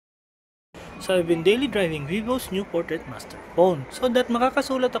So I've been daily driving Vivo's new Portrait Master phone so that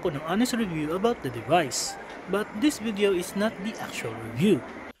makakasulat ako ng honest review about the device. But this video is not the actual review.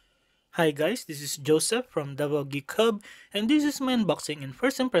 Hi guys, this is Joseph from Davao Geek Hub and this is my unboxing and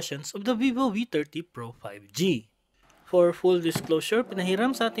first impressions of the Vivo V30 Pro 5G. For full disclosure,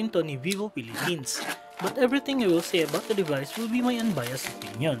 pinahiram sa atin to ni Vivo Philippines. But everything I will say about the device will be my unbiased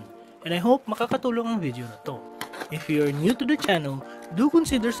opinion. And I hope makakatulong ang video na to. If you are new to the channel, do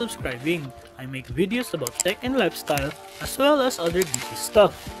consider subscribing. I make videos about tech and lifestyle as well as other geeky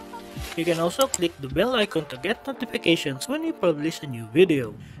stuff. You can also click the bell icon to get notifications when we publish a new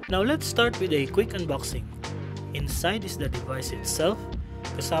video. Now let's start with a quick unboxing. Inside is the device itself.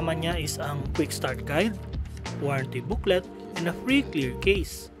 Kasama niya is ang quick start guide, warranty booklet, and a free clear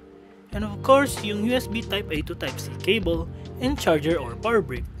case. And of course, yung USB Type A to Type C cable and charger or power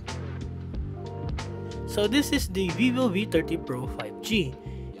brick. So this is the Vivo V30 Pro 5G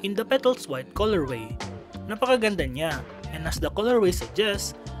in the Petals White colorway. Napakaganda niya, and as the colorway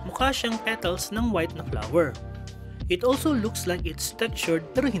suggests, mukha siyang petals ng white na flower. It also looks like it's textured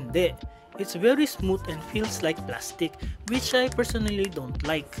pero hindi. It's very smooth and feels like plastic, which I personally don't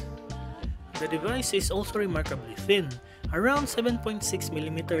like. The device is also remarkably thin, around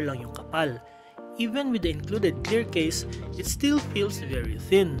 7.6mm lang yung kapal. Even with the included clear case, it still feels very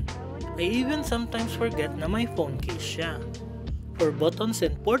thin. I even sometimes forget na may phone case siya. For buttons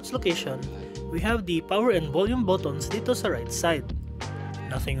and ports location, we have the power and volume buttons dito sa right side.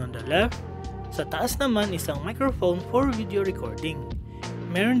 Nothing on the left. Sa taas naman isang microphone for video recording.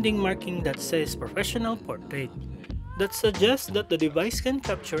 Meron ding marking that says professional portrait. That suggests that the device can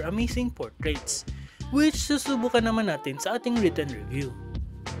capture amazing portraits, which susubukan naman natin sa ating written review.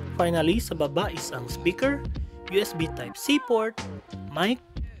 Finally, sa baba is ang speaker, USB Type-C port, mic,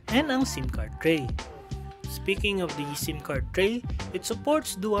 and ang SIM card tray. Speaking of the SIM card tray, it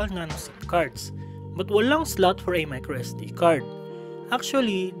supports dual nano SIM cards, but walang slot for a microSD card.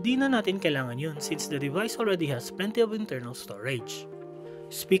 Actually, di na natin kailangan yun since the device already has plenty of internal storage.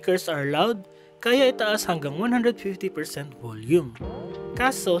 Speakers are loud, kaya itaas hanggang 150% volume.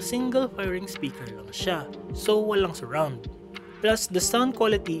 Kaso, single firing speaker lang siya, so walang surround. Plus, the sound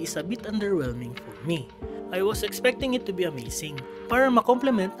quality is a bit underwhelming for me. I was expecting it to be amazing para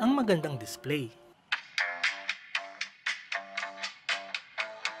makomplement ang magandang display.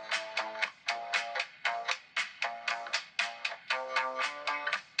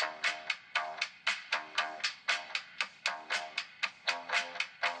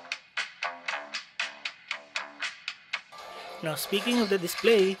 Now speaking of the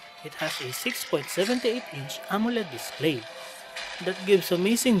display, it has a 6.78-inch AMOLED display that gives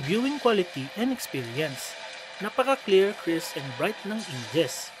amazing viewing quality and experience. Napaka-clear, crisp, and bright ng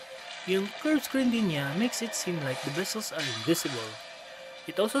images. Yung curved screen din niya makes it seem like the bezels are invisible.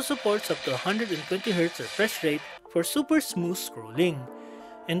 It also supports up to 120Hz refresh rate for super smooth scrolling,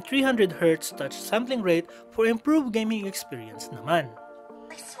 and 300Hz touch sampling rate for improved gaming experience naman.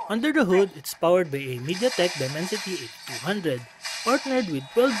 Under the hood, it's powered by a MediaTek Dimensity 8200, partnered with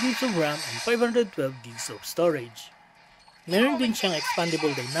 12GB of RAM and 512GB of storage. Meron din siyang expandable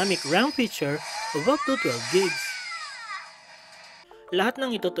dynamic RAM feature of up to 12GB. Lahat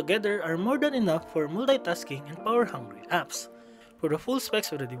ng ito together are more than enough for multitasking and power-hungry apps. For the full specs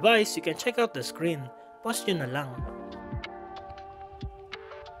of the device, you can check out the screen. Pause nyo na lang.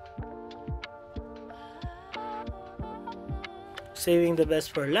 Saving the best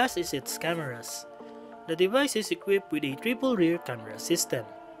for last is its cameras. The device is equipped with a triple rear camera system.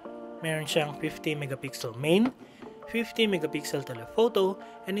 Meron siyang 50MP main, 50MP telephoto,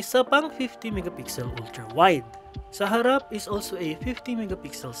 and isa pang 50MP ultra-wide. Sa harap is also a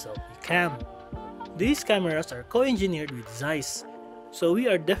 50MP selfie cam. These cameras are co-engineered with Zeiss, so we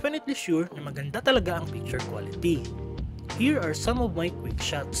are definitely sure na maganda talaga ang picture quality. Here are some of my quick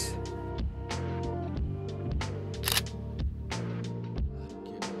shots.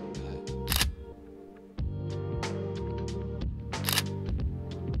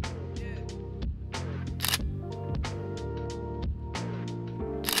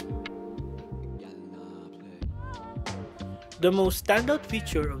 The most standout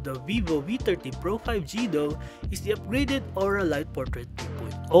feature of the Vivo V30 Pro 5G though is the upgraded Aura Light Portrait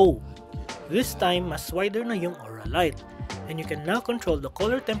 2.0. This time, mas wider na yung Aura Light, and you can now control the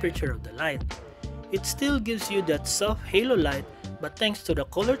color temperature of the light. It still gives you that soft halo light, but thanks to the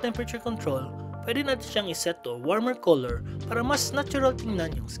color temperature control, pwede natin siyang iset to a warmer color para mas natural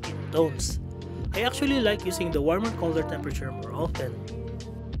tingnan yung skin tones. I actually like using the warmer color temperature more often.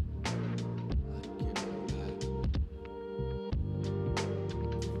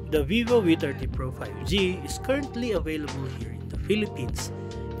 The Vivo V30 Pro 5G is currently available here in the Philippines,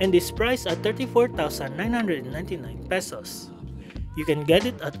 and is priced at 34,999 pesos. You can get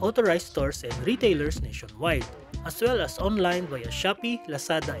it at authorized stores and retailers nationwide, as well as online via Shopee,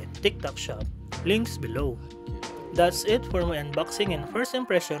 Lazada, and TikTok Shop. Links below. That's it for my unboxing and first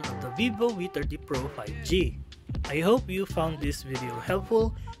impression of the Vivo V30 Pro 5G. I hope you found this video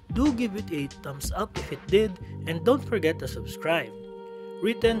helpful. Do give it a thumbs up if it did, and don't forget to subscribe.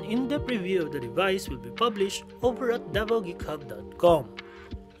 Written in-depth review of the device will be published over at DavaoGeekHub.com.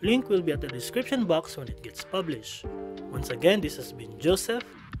 Link will be at the description box when it gets published. Once again, this has been Joseph.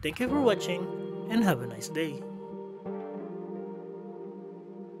 Thank you for watching and have a nice day.